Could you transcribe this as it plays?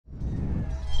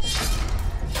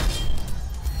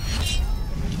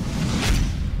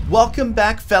Welcome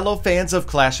back, fellow fans of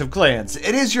Clash of Clans.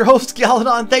 It is your host,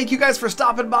 Galadon. Thank you guys for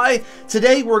stopping by.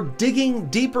 Today, we're digging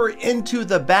deeper into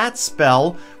the Bat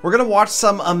spell. We're going to watch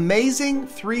some amazing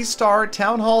 3-star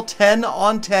Town Hall 10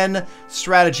 on 10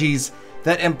 strategies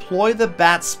that employ the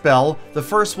Bat spell. The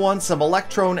first one, some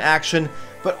Electron action,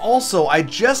 but also I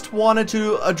just wanted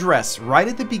to address right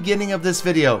at the beginning of this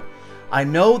video. I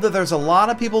know that there's a lot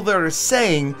of people that are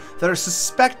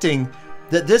suspecting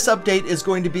that this update is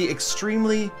going to be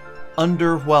extremely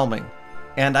underwhelming.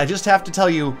 And I just have to tell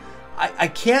you, I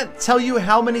can't tell you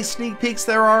how many sneak peeks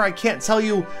there are. I can't tell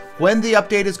you when the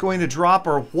update is going to drop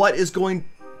or what is going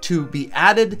to be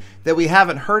added that we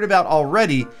haven't heard about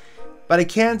already. But I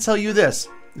can tell you this.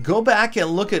 Go back and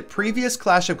look at previous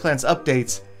Clash of Clans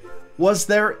updates. Was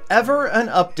there ever an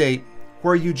update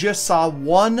where you just saw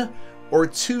 1 or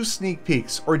 2 sneak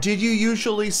peeks? Or did you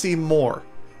usually see more?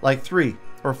 Like 3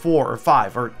 or 4 or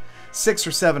 5 or 6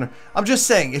 or 7. I'm just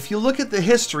saying, if you look at the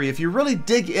history, if you really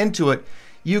dig into it,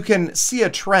 you can see a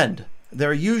trend.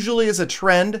 There usually is a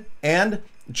trend, and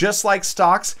just like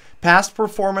stocks, past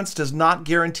performance does not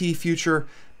guarantee future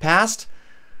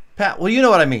well, you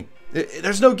know what I mean.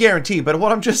 There's no guarantee, but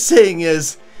what I'm just saying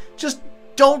is, just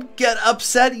don't get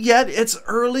upset yet. It's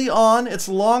early on. It's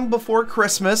long before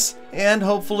Christmas, and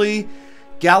hopefully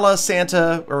Gala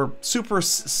Santa or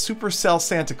Supercell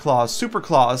Santa Claus,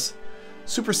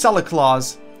 Supercella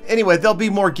Claus. Anyway, there'll be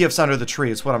more gifts under the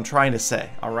tree is what I'm trying to say,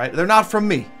 all right? They're not from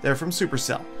me. They're from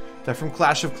Supercell. They're from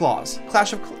Clash of Claws.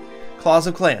 Claws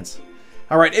of Clans.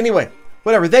 All right, anyway,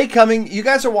 whatever. They coming. You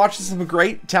guys are watching some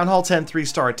great Town Hall 10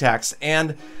 3-star attacks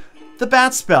and the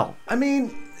Bat spell. I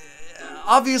mean,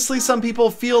 obviously some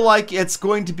people feel like it's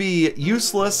going to be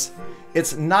useless.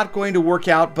 It's not going to work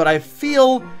out, but I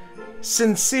feel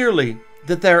sincerely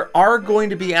that there are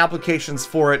going to be applications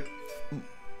for it.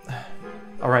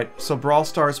 All right, so Brawl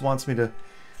Stars wants me to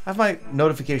have my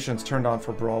notifications turned on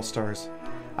for Brawl Stars.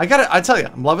 I tell you,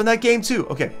 I'm loving that game too.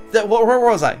 Okay, where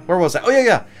was I? Oh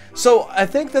yeah. So I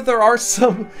think that there are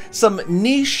some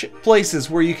niche places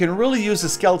where you can really use a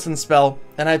skeleton spell,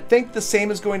 and I think the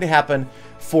same is going to happen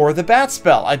for the Bat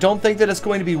spell. I don't think that it's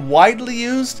going to be widely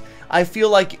used. I feel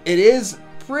like it is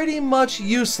pretty much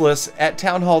useless at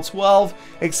Town Hall 12,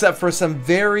 except for some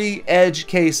very edge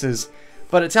cases.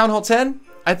 But at Town Hall 10,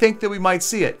 I think that we might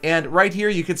see it. And right here,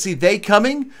 you can see They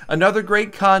Coming, another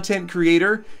great content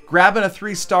creator, grabbing a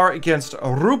 3-star against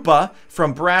Rupa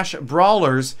from Brash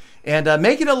Brawlers, and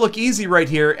making it look easy right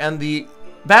here. And the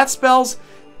Bat spells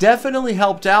definitely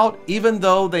helped out, even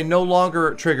though they no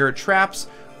longer trigger traps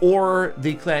or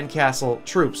the Clan Castle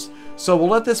troops. So we'll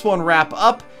let this one wrap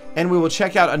up, and we will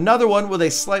check out another one with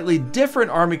a slightly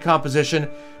different army composition.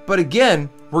 But again,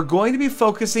 we're going to be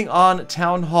focusing on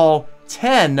Town Hall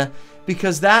 10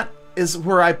 because that is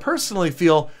where I personally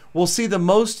feel we'll see the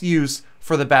most use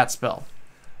for the Bat spell.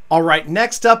 All right,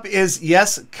 next up is,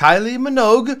 yes, Kylie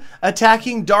Minogue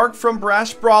attacking Dark from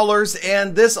Brash Brawlers,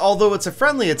 and this, although it's a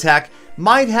friendly attack,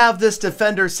 might have this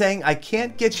defender saying, "I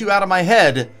can't get you out of my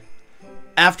head,"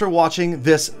 after watching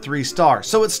this 3-star.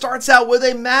 So it starts out with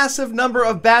a massive number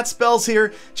of Bat spells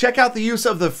here. Check out the use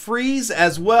of the freeze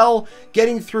as well,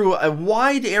 getting through a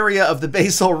wide area of the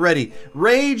base already.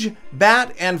 Rage,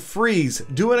 Bat, and Freeze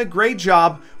doing a great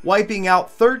job wiping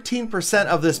out 13%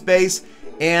 of this base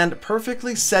and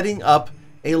perfectly setting up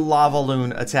a Lava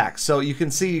Loon attack. So you can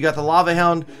see you got the Lava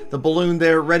Hound, the balloon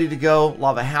there ready to go,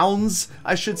 Lava Hounds,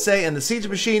 I should say, and the Siege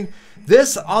Machine.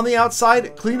 This on the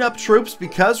outside, clean up troops,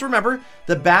 because remember,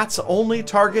 the Bats only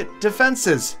target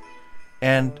defenses.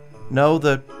 And no,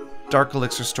 the Dark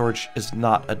Elixir storage is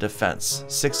not a defense.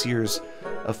 6 years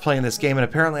of playing this game, and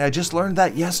apparently I just learned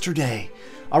that yesterday.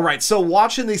 All right, so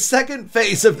watching the second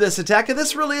phase of this attack, and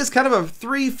this really is kind of a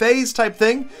 3-phase type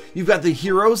thing. You've got the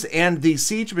heroes and the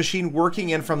Siege Machine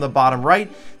working in from the bottom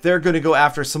right. They're going to go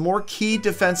after some more key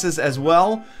defenses as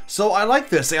well. So I like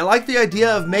this. I like the idea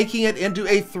of making it into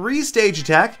a 3-stage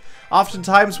attack.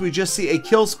 Oftentimes we just see a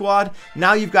kill squad.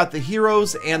 Now you've got the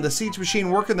heroes and the Siege Machine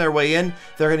working their way in.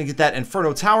 They're going to get that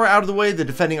Inferno Tower out of the way, the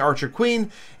defending Archer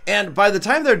Queen. And by the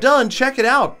time they're done, check it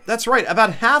out. That's right,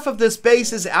 about half of this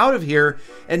base is out of here.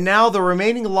 And now the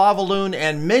remaining Lava Loon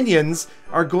and minions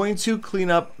are going to clean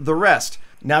up the rest.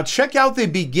 Now check out the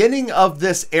beginning of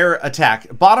this air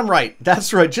attack. Bottom right,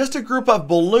 that's right, just a group of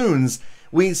balloons.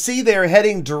 We see they're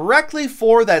heading directly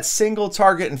for that single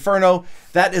target Inferno.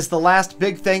 That is the last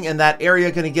big thing in that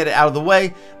area, going to get it out of the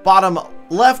way. Bottom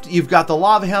left, you've got the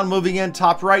Lava Hound moving in.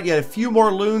 Top right, you had a few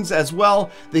more loons as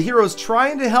well. The heroes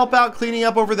trying to help out cleaning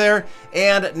up over there.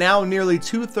 And now nearly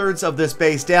 2/3 of this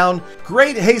base down.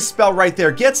 Great haste spell right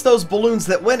there. Gets those balloons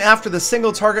that went after the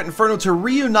single target Inferno to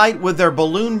reunite with their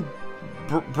balloon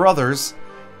brothers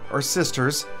or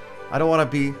sisters. I don't want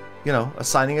to be, you know,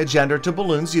 assigning a gender to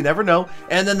balloons. You never know.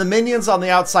 And then the minions on the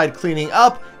outside cleaning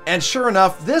up. And sure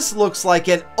enough, this looks like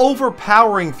an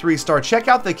overpowering 3-star. Check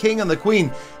out the king and the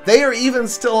queen. They are even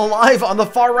still alive on the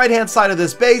far right-hand side of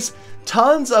this base.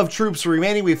 Tons of troops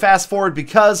remaining. We fast forward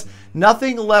because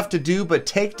nothing left to do but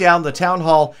take down the town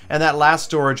hall and that last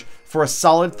storage for a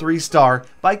solid 3-star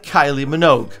by Kylie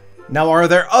Minogue. Now, are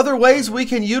there other ways we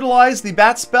can utilize the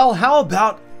bat spell? How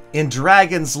about in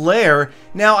Dragon's Lair?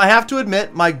 Now, I have to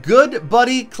admit, my good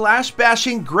buddy Clash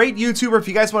Bashing, great YouTuber, if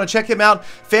you guys want to check him out,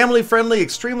 family friendly,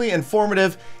 extremely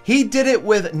informative, he did it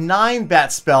with 9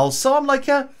 bat spells. So I'm like,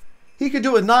 yeah, he could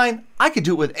do it with 9, I could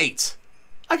do it with 8.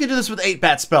 I could do this with 8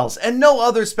 bat spells and no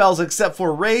other spells except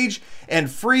for Rage and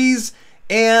Freeze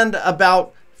and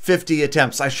about 50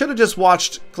 attempts. I should have just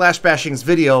watched Clash Bashing's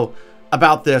video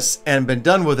about this and been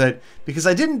done with it, because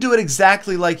I didn't do it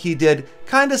exactly like he did.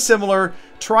 Kind of similar,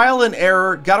 trial and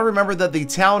error. Got to remember that the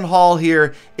town hall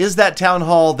here is that town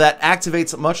hall that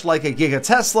activates much like a Giga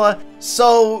Tesla.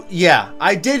 So yeah,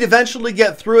 I did eventually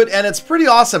get through it, and it's pretty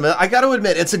awesome. I got to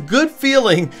admit, it's a good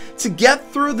feeling to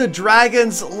get through the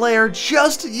Dragon's Lair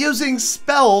just using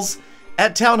spells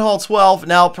at Town Hall 12.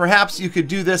 Now, perhaps you could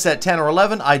do this at 10 or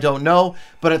 11, I don't know.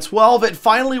 But at 12, it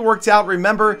finally worked out.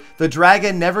 Remember, the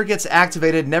dragon never gets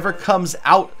activated, never comes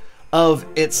out of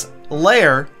its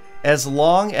lair as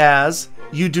long as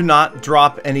you do not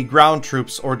drop any ground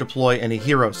troops or deploy any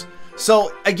heroes.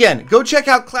 So again, go check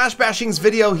out Clash Bashing's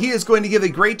video. He is going to give a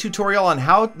great tutorial on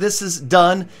how this is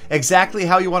done, exactly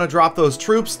how you want to drop those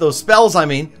troops, those spells, I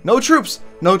mean. No troops,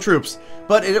 no troops.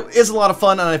 But it is a lot of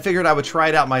fun, and I figured I would try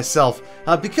it out myself.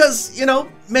 Because, you know,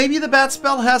 maybe the bat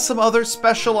spell has some other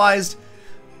specialized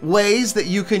ways that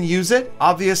you can use it.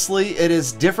 Obviously, it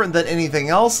is different than anything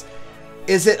else.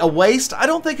 Is it a waste? I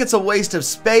don't think it's a waste of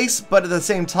space, but at the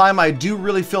same time, I do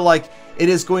really feel like it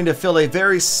is going to fill a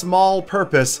very small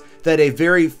purpose that a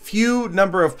very few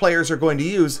number of players are going to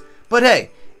use. But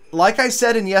hey, like I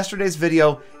said in yesterday's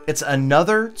video, it's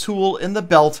another tool in the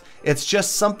belt. It's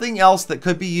just something else that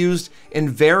could be used in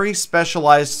very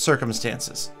specialized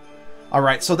circumstances. All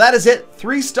right, so that is it.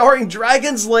 3-starring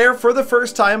Dragon's Lair for the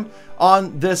first time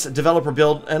on this developer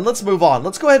build. And let's move on.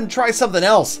 Let's go ahead and try something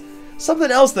else.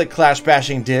 Something else that Clash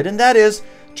Bashing did, and that is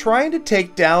trying to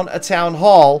take down a town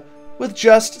hall with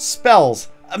just spells.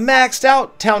 A maxed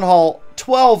out Town Hall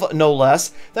 12, no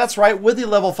less. That's right, with the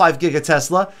level 5 Giga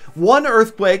Tesla. 1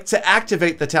 Earthquake to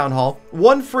activate the Town Hall.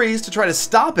 1 Freeze to try to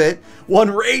stop it.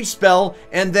 1 Rage spell,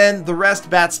 and then the rest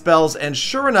bat spells. And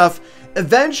sure enough,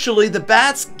 eventually the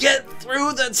bats get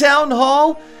through the Town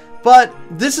Hall. But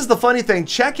this is the funny thing.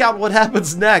 Check out what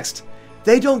happens next.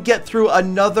 They don't get through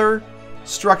another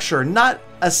structure. Not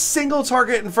a single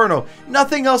target inferno.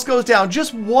 Nothing else goes down.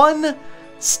 Just 1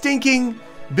 stinking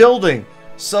building.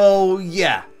 So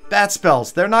yeah, bat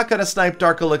spells. They're not going to snipe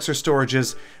Dark Elixir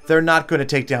storages. They're not going to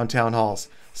take down town halls.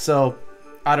 So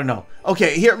I don't know.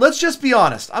 Okay, here, let's just be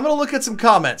honest. I'm going to look at some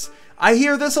comments. I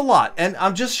hear this a lot, and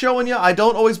I'm just showing you I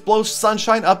don't always blow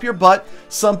sunshine up your butt.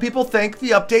 Some people think the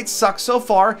updates suck so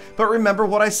far, but remember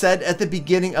what I said at the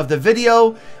beginning of the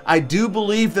video. I do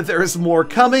believe that there is more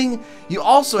coming. You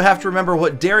also have to remember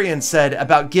what Darian said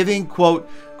about giving, quote,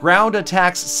 ground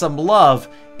attacks some love,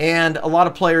 and a lot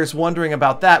of players wondering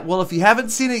about that. Well, if you haven't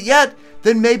seen it yet,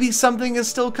 then maybe something is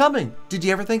still coming. Did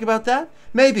you ever think about that?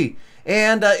 Maybe.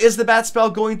 And is the bat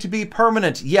spell going to be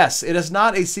permanent? Yes, it is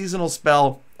not a seasonal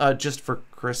spell just for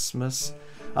Christmas.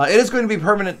 It is going to be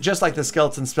permanent just like the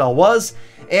skeleton spell was.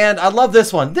 And I love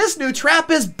this one. This new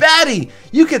trap is batty.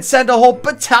 You could send a whole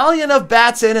battalion of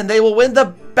bats in and they will win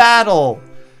the battle.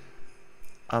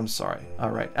 I'm sorry. All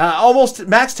right. Almost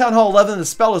max Town Hall 11. The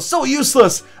spell is so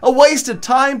useless. A waste of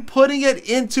time putting it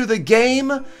into the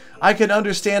game. I can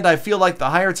understand. I feel like the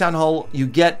higher Town Hall you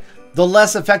get, the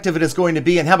less effective it is going to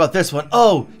be. And how about this one?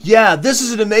 Oh, yeah, this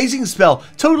is an amazing spell.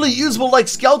 Totally usable like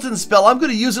skeleton spell. I'm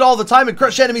going to use it all the time and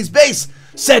crush enemies' base.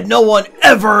 Said no one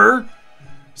ever.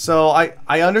 So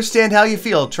I understand how you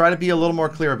feel. Try to be a little more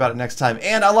clear about it next time.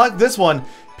 And I like this one.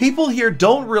 People here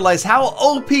don't realize how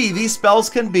OP these spells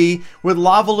can be with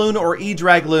Lavaloon or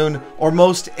E-Dragloon or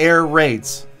most air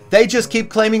raids. They just keep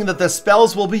claiming that the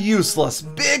spells will be useless.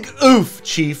 Big oof,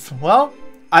 Chief. Well,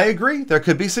 I agree. There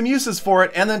could be some uses for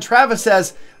it. And then Travis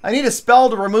says, I need a spell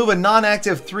to remove a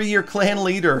non-active 3-year clan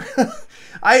leader.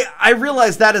 I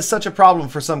realize that is such a problem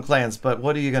for some clans, but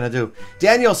what are you going to do?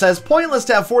 Daniel says, pointless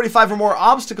to have 45 or more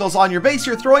obstacles on your base.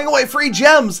 You're throwing away free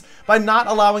gems by not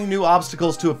allowing new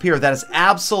obstacles to appear. That is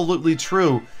absolutely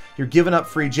true. You're giving up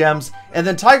free gems. And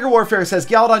then Tiger Warfare says,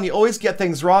 Galadon, you always get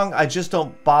things wrong. I just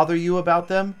don't bother you about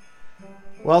them.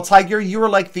 Well, Tiger, you were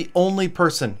like the only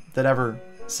person that ever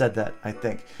said that, I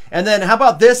think. And then how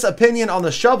about this opinion on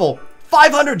the shovel?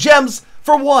 500 gems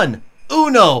for one.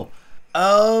 Uno.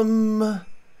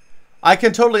 I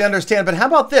can totally understand, but how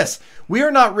about this? We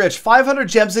are not rich. 500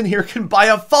 gems in here can buy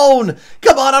a phone.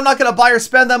 Come on, I'm not going to buy or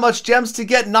spend that much gems to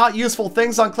get not useful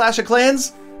things on Clash of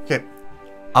Clans. Okay,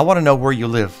 I want to know where you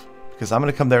live, because I'm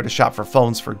going to come there to shop for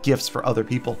phones for gifts for other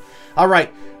people. All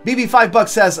right, BB5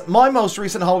 says, my most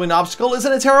recent Halloween obstacle is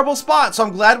in a terrible spot, so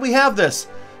I'm glad we have this.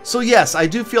 So yes, I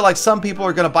do feel like some people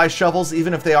are going to buy shovels,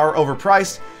 even if they are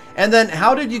overpriced. And then,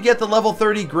 how did you get the level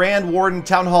 30 Grand Warden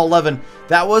Town Hall 11?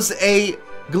 That was a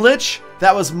glitch.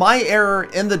 That was my error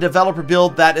in the developer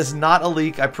build. That is not a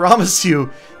leak, I promise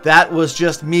you. That was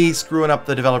just me screwing up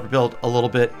the developer build a little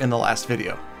bit in the last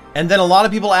video. And then a lot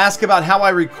of people ask about how I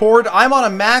record. I'm on a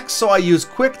Mac, so I use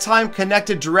QuickTime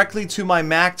connected directly to my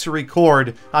Mac to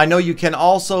record. I know you can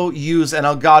also use an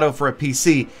Elgato for a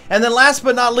PC. And then last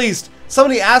but not least,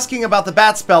 somebody asking about the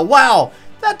bat spell. Wow,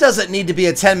 that doesn't need to be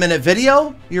a 10-minute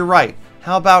video. You're right.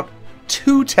 How about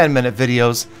 2 10-minute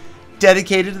videos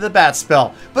dedicated to the bat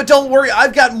spell? But don't worry,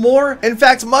 I've got more, in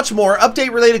fact, much more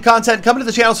update-related content coming to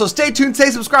the channel, so stay tuned,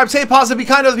 stay subscribed, stay positive, be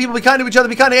kind to other people, be kind to each other,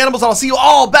 be kind to animals, and I'll see you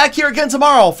all back here again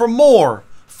tomorrow for more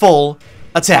full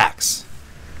attacks.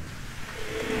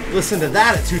 Listen to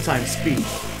that at 2 times speed.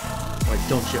 Like,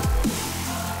 don't you?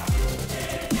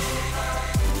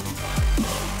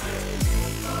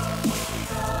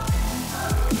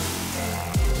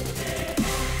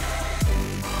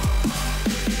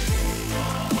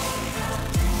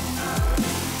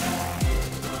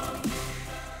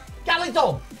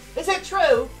 Galadon, is it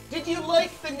true? Did you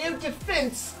like the new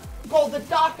defense called the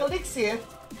Dark Elixir?